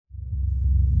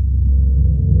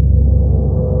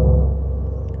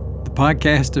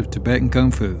podcast of Tibetan Kung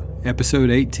Fu,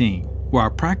 episode 18, where I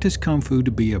practice Kung Fu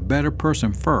to be a better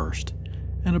person first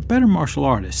and a better martial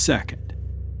artist second.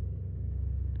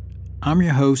 I'm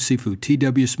your host, Sifu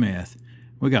T.W. Smith.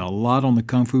 We got a lot on the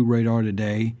Kung Fu radar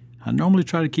today. I normally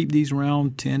try to keep these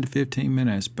around 10 to 15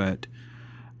 minutes, but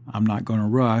I'm not going to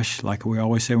rush. Like we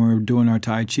always say when we're doing our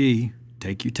Tai Chi,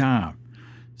 take your time.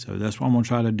 So that's what I'm going to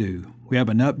try to do. We have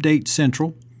an update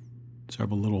central,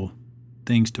 several little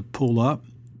things to pull up,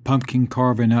 pumpkin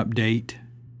carving update.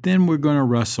 Then we're going to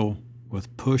wrestle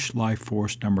with Push Life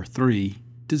Force number 3,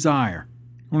 Desire.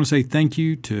 I want to say thank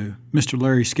you to Mr.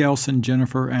 Larry Skelson,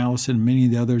 Jennifer, Allison, and many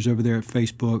of the others over there at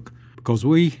Facebook, because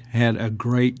we had a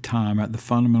great time at the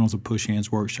Fundamentals of Push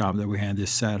Hands workshop that we had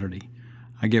this Saturday.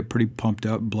 I get pretty pumped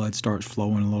up, blood starts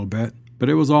flowing a little bit, but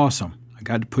it was awesome. I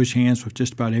got to push hands with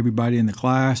just about everybody in the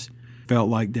class. Felt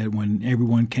like that when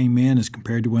everyone came in as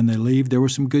compared to when they leave, there were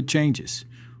some good changes.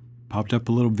 Popped up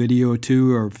a little video or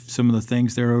two of some of the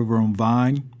things there over on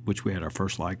Vine, which we had our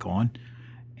first like on.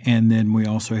 And then we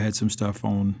also had some stuff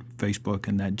on Facebook,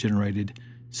 and that generated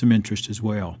some interest as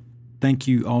well. Thank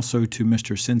you also to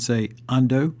Mr. Sensei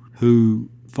Ando, who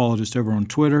followed us over on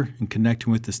Twitter and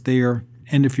connecting with us there.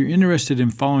 And if you're interested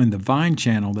in following the Vine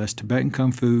channel, that's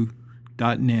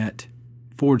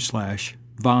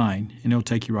TibetanKungFu.net/Vine, and it'll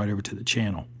take you right over to the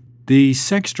channel. The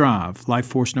Sex Drive, Life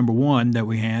Force number 1 that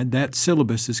we had, that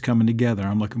syllabus is coming together.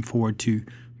 I'm looking forward to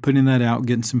putting that out,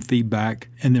 getting some feedback,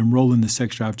 and then rolling the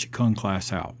Sex Drive Qigong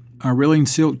class out. Our Reeling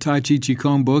Silk Tai Chi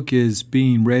Qigong book is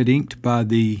being red inked by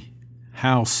the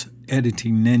house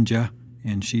editing ninja,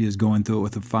 and she is going through it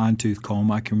with a fine-tooth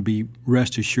comb. I can be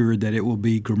rest assured that it will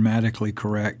be grammatically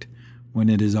correct when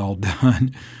it is all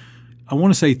done. I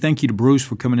want to say thank you to Bruce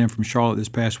for coming in from Charlotte this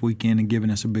past weekend and giving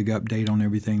us a big update on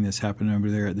everything that's happening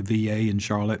over there at the VA in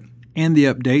Charlotte, and the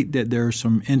update that there's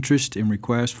some interest and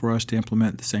requests for us to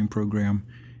implement the same program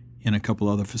in a couple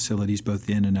other facilities both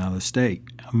in and out of the state.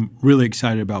 I'm really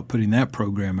excited about putting that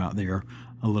program out there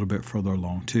a little bit further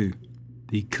along too.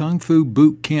 The Kung Fu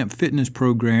Boot Camp Fitness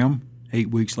Program,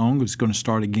 8 weeks long, is going to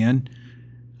start again.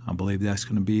 I believe that's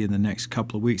going to be in the next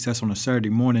couple of weeks. That's on a Saturday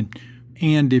morning.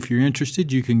 And if you're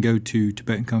interested, you can go to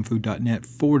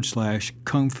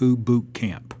TibetanKungFu.net/Kung Fu Boot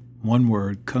Camp. One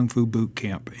word, Kung Fu Boot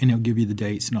Camp, and it'll give you the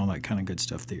dates and all that kind of good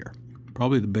stuff there.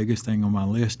 Probably the biggest thing on my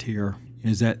list here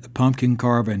is that the pumpkin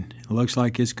carving. It looks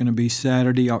like it's going to be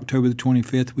Saturday, October the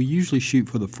 25th. We usually shoot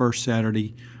for the first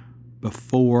Saturday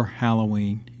before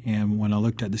Halloween, and when I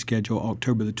looked at the schedule,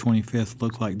 October the 25th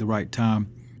looked like the right time.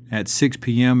 At 6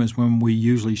 p.m. is when we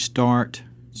usually start,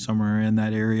 somewhere in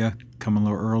that area. Come a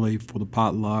little early for the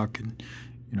potluck and,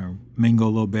 mingle a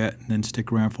little bit, and then stick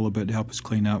around for a little bit to help us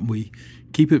clean up. We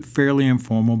keep it fairly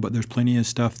informal, but there's plenty of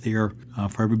stuff there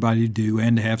for everybody to do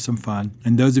and to have some fun.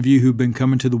 And those of you who've been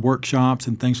coming to the workshops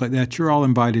and things like that, you're all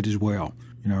invited as well.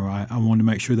 I want to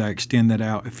make sure that I extend that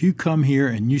out. If you come here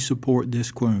and you support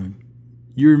this Kwoon,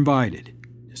 you're invited.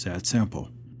 It's that simple.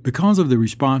 Because of the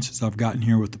responses I've gotten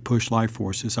here with the Push Life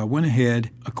Forces, I went ahead,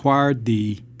 acquired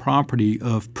the property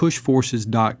of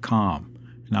pushforces.com.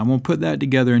 And I'm going to put that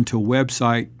together into a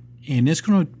website, and it's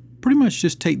going to pretty much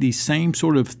just take these same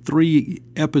sort of 3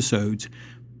 episodes,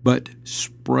 but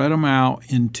spread them out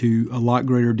into a lot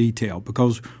greater detail.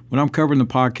 Because when I'm covering the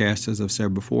podcast, as I've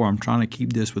said before, I'm trying to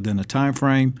keep this within a time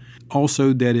frame,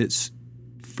 also that it's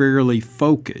fairly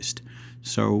focused.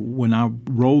 So when I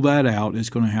roll that out, it's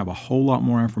going to have a whole lot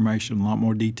more information, a lot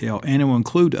more detail, and it will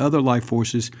include other life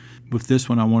forces. With this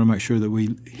one, I want to make sure that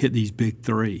we hit these big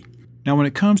 3. Now, when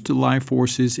it comes to life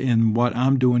forces and what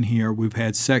I'm doing here, we've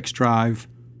had Sex Drive,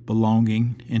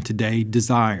 Belonging, and today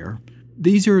Desire.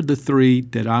 These are the 3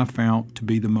 that I found to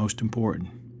be the most important.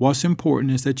 What's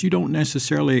important is that you don't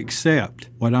necessarily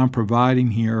accept what I'm providing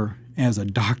here as a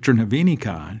doctrine of any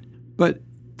kind, but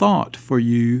thought for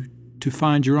you to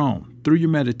find your own. Through your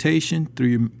meditation,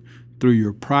 through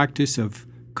your practice of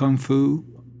Kung Fu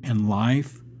and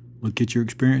life, look at your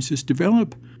experiences,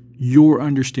 develop your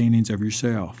understandings of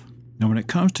yourself. Now, when it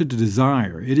comes to the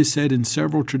desire, it is said in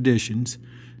several traditions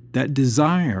that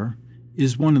desire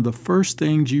is one of the first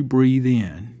things you breathe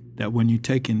in, that when you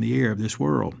take in the air of this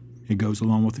world, it goes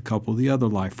along with a couple of the other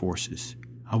life forces.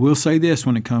 I will say this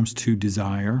when it comes to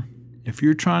desire, if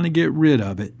you're trying to get rid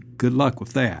of it, good luck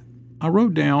with that. I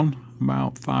wrote down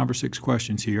about 5 or 6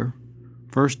 questions here.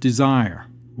 First, desire.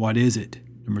 What is it?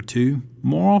 Number 2,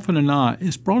 more often than not,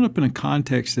 it's brought up in a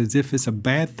context as if it's a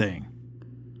bad thing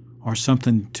or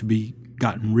something to be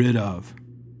gotten rid of,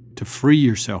 to free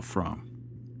yourself from.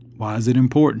 Why is it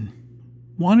important?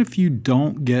 What if you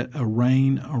don't get a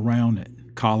rein around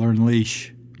it? Collar and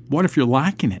leash. What if you're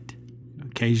lacking it?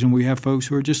 Occasionally we have folks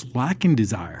who are just lacking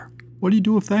desire. What do you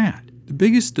do with that? The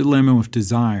biggest dilemma with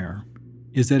desire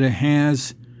is that it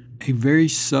has a very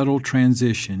subtle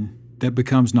transition that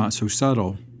becomes not so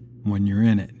subtle when you're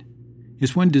in it.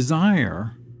 It's when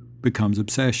desire becomes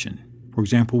obsession. For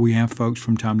example, we have folks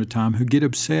from time to time who get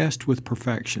obsessed with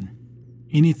perfection.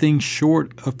 Anything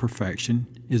short of perfection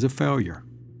is a failure.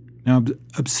 Now,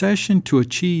 obsession to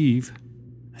achieve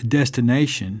a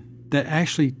destination that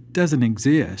actually doesn't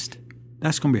exist,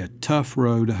 that's going to be a tough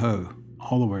row to hoe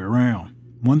all the way around.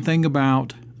 One thing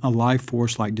about a life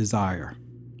force like desire,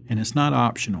 and it's not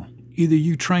optional, either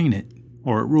you train it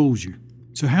or it rules you.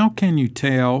 So how can you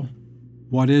tell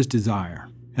what is desire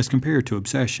as compared to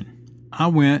obsession? I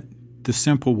went the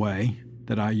simple way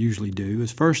that I usually do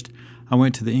is first I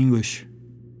went to the English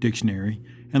dictionary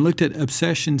and looked at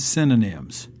obsession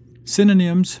synonyms.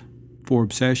 Synonyms for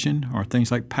obsession are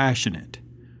things like passionate,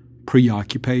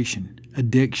 preoccupation,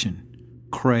 addiction,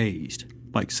 crazed,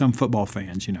 like some football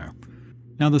fans, you know.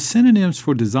 Now the synonyms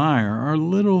for desire are a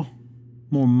little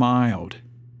more mild.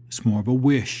 It's more of a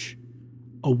wish,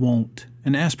 a want,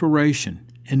 an aspiration,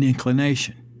 an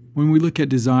inclination. When we look at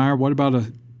desire, what about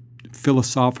a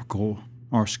philosophical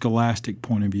or scholastic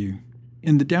point of view?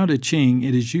 In the Tao Te Ching,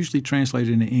 it is usually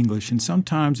translated into English, and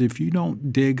sometimes if you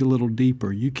don't dig a little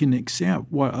deeper, you can accept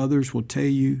what others will tell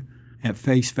you at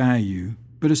face value,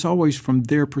 but it's always from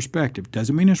their perspective.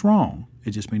 Doesn't mean it's wrong,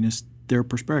 it just means it's their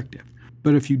perspective.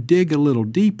 But if you dig a little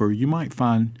deeper, you might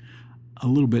find a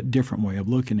little bit different way of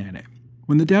looking at it.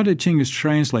 When the Tao Te Ching is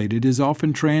translated, it is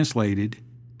often translated,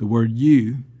 the word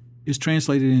you is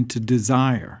translated into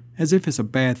desire, as if it's a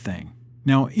bad thing.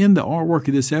 Now, in the artwork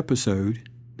of this episode,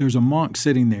 there's a monk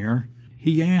sitting there.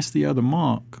 He asked the other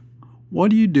monk, what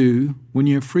do you do when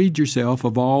you have freed yourself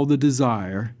of all the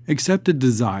desire, except the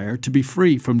desire to be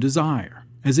free from desire?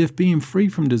 As if being free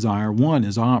from desire, one,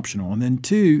 is optional, and then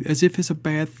two, as if it's a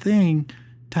bad thing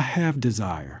to have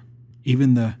desire.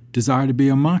 Even the desire to be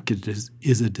a monk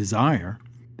is a desire.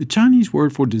 The Chinese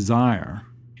word for desire,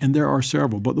 and there are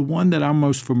several, but the one that I'm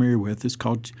most familiar with is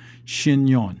called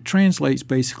Xinyuan. Translates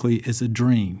basically as a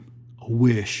dream, a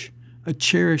wish, a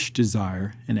cherished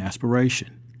desire and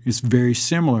aspiration. It's very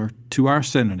similar to our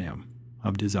synonym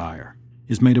of desire.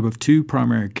 It's made up of two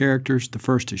primary characters. The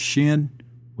first is Xin,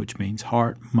 which means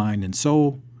heart, mind, and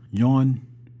soul. Yuan,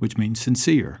 which means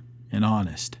sincere and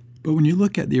honest. But when you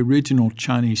look at the original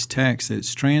Chinese text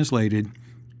that's translated,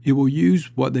 it will use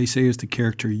what they say is the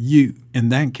character yu.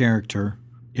 And that character,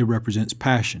 it represents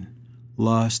passion,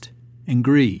 lust, and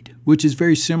greed, which is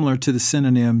very similar to the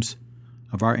synonyms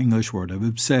of our English word of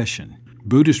obsession.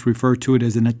 Buddhists refer to it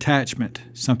as an attachment,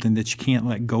 something that you can't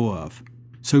let go of.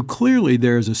 So clearly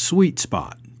there's a sweet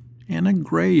spot and a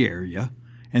gray area,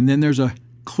 and then there's a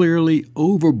clearly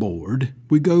overboard.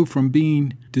 We go from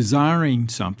being desiring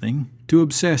something to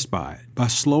obsessed by it, by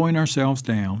slowing ourselves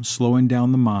down, slowing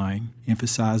down the mind,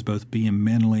 emphasize both being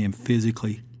mentally and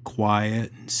physically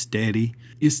quiet and steady.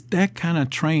 It's that kind of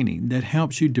training that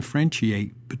helps you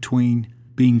differentiate between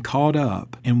being caught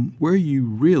up and where you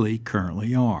really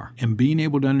currently are. And being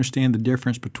able to understand the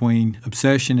difference between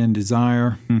obsession and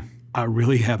desire, I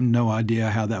really have no idea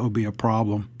how that would be a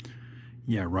problem.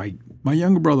 Yeah, right. My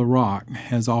younger brother, Rock,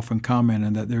 has often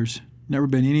commented that there's never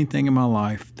been anything in my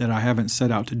life that I haven't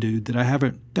set out to do that I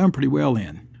haven't done pretty well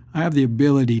in. I have the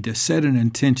ability to set an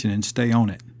intention and stay on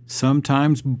it,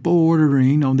 sometimes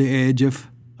bordering on the edge of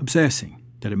obsessing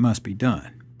that it must be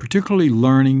done. Particularly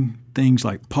learning things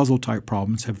like puzzle-type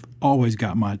problems have always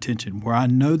got my attention, where I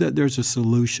know that there's a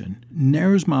solution.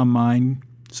 Narrows my mind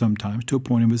sometimes to a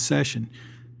point of obsession.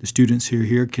 The students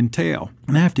here can tell.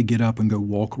 And I have to get up and go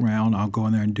walk around. I'll go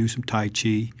in there and do some Tai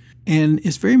Chi. And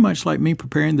it's very much like me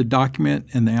preparing the document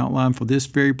and the outline for this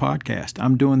very podcast.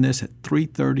 I'm doing this at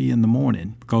 3:30 in the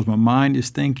morning because my mind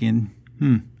is thinking,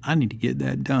 I need to get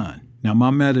that done. Now, my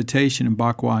meditation in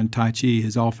Bakwa and Tai Chi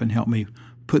has often helped me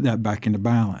put that back into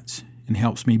balance and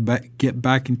helps me get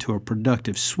back into a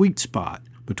productive sweet spot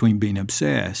between being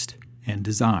obsessed and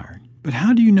desiring. But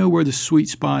how do you know where the sweet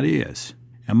spot is?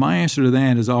 And my answer to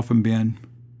that has often been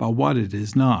by what it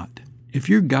is not. If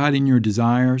you're guiding your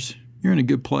desires, you're in a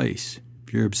good place.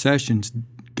 If your obsession's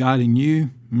guiding you,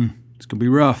 it's going to be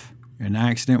rough. You're an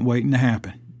accident waiting to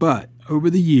happen. But over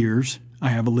the years, I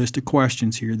have a list of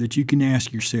questions here that you can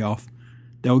ask yourself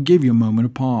that will give you a moment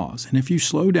of pause. And if you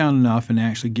slow down enough and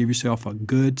actually give yourself a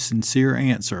good, sincere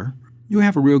answer, you'll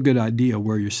have a real good idea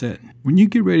where you're sitting. When you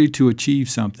get ready to achieve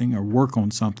something or work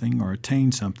on something or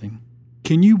attain something,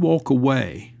 can you walk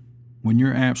away when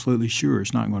you're absolutely sure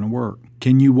it's not going to work?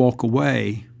 Can you walk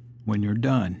away when you're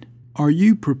done? Are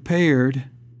you prepared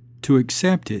to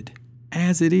accept it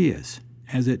as it is,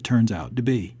 as it turns out to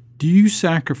be? Do you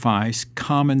sacrifice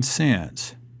common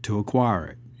sense to acquire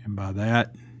it. And by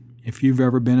that, if you've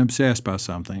ever been obsessed by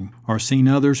something or seen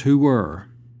others who were,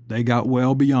 they got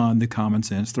well beyond the common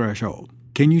sense threshold.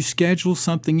 Can you schedule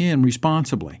something in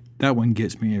responsibly? That one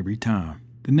gets me every time.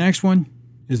 The next one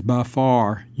is by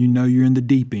far, you're in the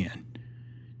deep end.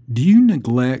 Do you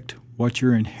neglect what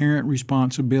your inherent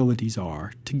responsibilities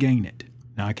are to gain it?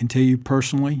 Now, I can tell you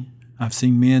personally, I've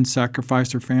seen men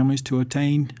sacrifice their families to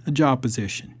attain a job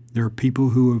position. There are people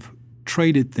who have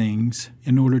traded things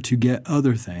in order to get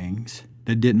other things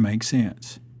that didn't make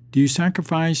sense. Do you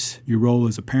sacrifice your role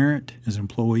as a parent, as an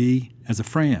employee, as a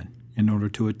friend in order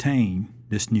to attain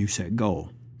this new set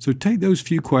goal? So take those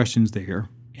few questions there.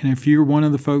 And if you're one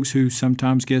of the folks who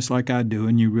sometimes gets like I do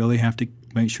and you really have to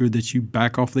make sure that you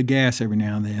back off the gas every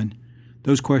now and then,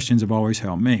 those questions have always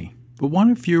helped me. But what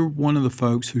if you're one of the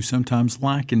folks who sometimes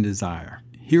lack in desire?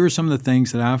 Here are some of the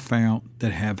things that I've found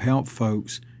that have helped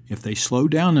folks if they slow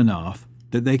down enough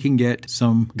that they can get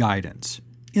some guidance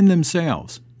in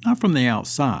themselves, not from the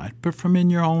outside, but from in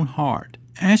your own heart.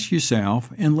 Ask yourself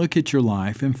and look at your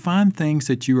life and find things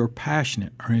that you are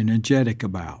passionate or energetic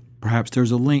about. Perhaps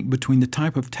there's a link between the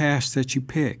type of tasks that you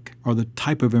pick or the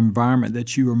type of environment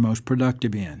that you are most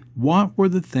productive in. What were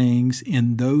the things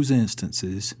in those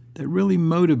instances that really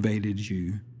motivated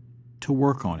you to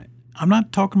work on it? I'm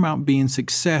not talking about being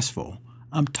successful.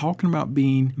 I'm talking about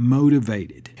being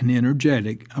motivated and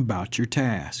energetic about your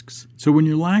tasks. So when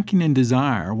you're lacking in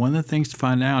desire, one of the things to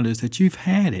find out is that you've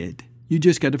had it. You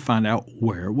just got to find out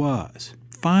where it was.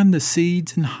 Find the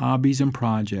seeds and hobbies and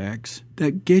projects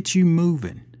that get you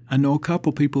moving. I know a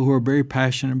couple people who are very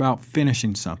passionate about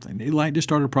finishing something. They like to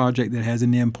start a project that has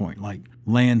an endpoint, like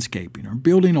landscaping or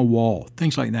building a wall,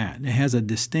 things like that. And it has a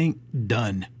distinct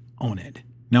done on it.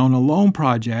 Now, on a lone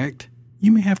project,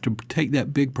 you may have to take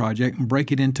that big project and break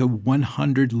it into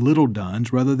 100 little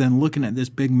dones rather than looking at this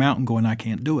big mountain going, I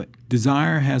can't do it.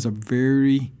 Desire has a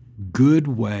very good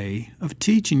way of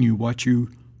teaching you what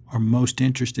you are most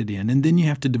interested in. And then you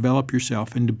have to develop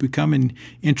yourself into becoming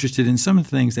interested in some of the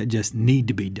things that just need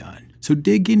to be done. So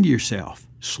dig into yourself,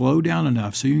 slow down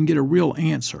enough so you can get a real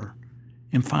answer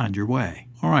and find your way.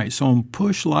 All right, so on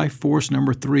push life force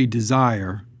number 3,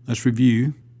 desire, let's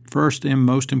review. First and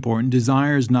most important,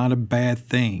 desire is not a bad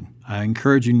thing. I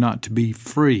encourage you not to be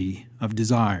free of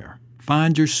desire.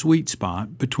 Find your sweet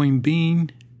spot between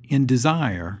being in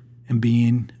desire and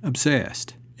being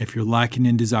obsessed. If you're lacking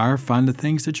in desire, find the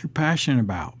things that you're passionate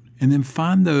about, and then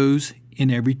find those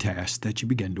in every task that you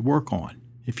begin to work on.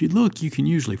 If you look, you can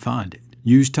usually find it.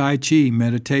 Use Tai Chi,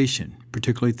 meditation,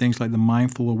 particularly things like the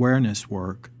mindful awareness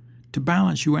work, to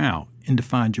balance you out and to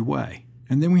find your way.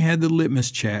 And then we had the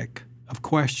litmus check of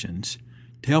questions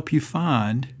to help you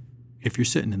find if you're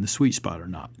sitting in the sweet spot or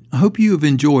not. I hope you have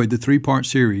enjoyed the 3-part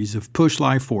series of Push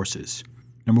Life Forces.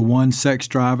 Number 1, sex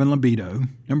drive and libido.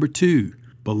 Number 2,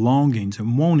 belongings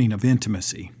and wanting of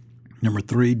intimacy. Number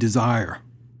 3, desire,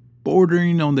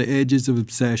 bordering on the edges of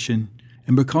obsession.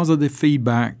 And because of the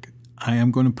feedback, I am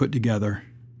going to put together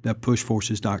that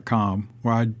pushforces.com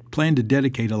where I plan to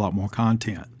dedicate a lot more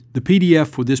content. The PDF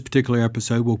for this particular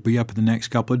episode will be up in the next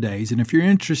couple of days. And if you're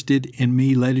interested in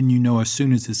me letting you know as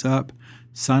soon as it's up,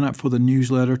 sign up for the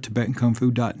newsletter,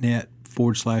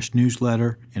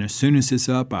 TibetanKungFu.net/newsletter. And as soon as it's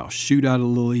up, I'll shoot out a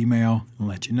little email and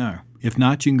let you know. If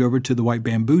not, you can go over to the White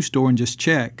Bamboo store and just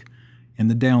check in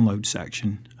the download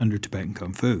section under Tibetan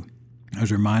Kung Fu.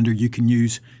 As a reminder, you can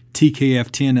use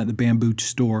TKF10 at the Bamboo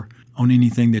store on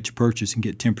anything that you purchase and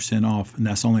get 10% off, and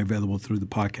that's only available through the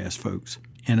podcast folks.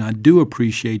 And I do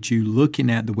appreciate you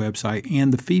looking at the website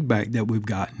and the feedback that we've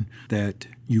gotten that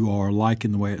you are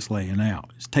liking the way it's laying out.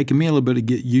 It's taken me a little bit to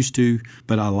get used to,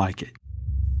 but I like it.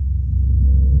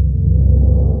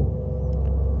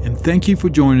 And thank you for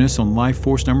joining us on Life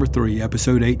Force number 3,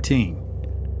 episode 18.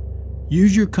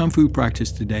 Use your Kung Fu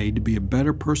practice today to be a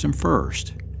better person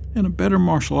first and a better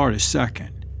martial artist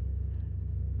second.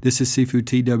 This is Sifu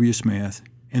T.W. Smith,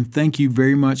 and thank you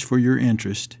very much for your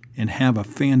interest, and have a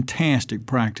fantastic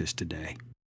practice today.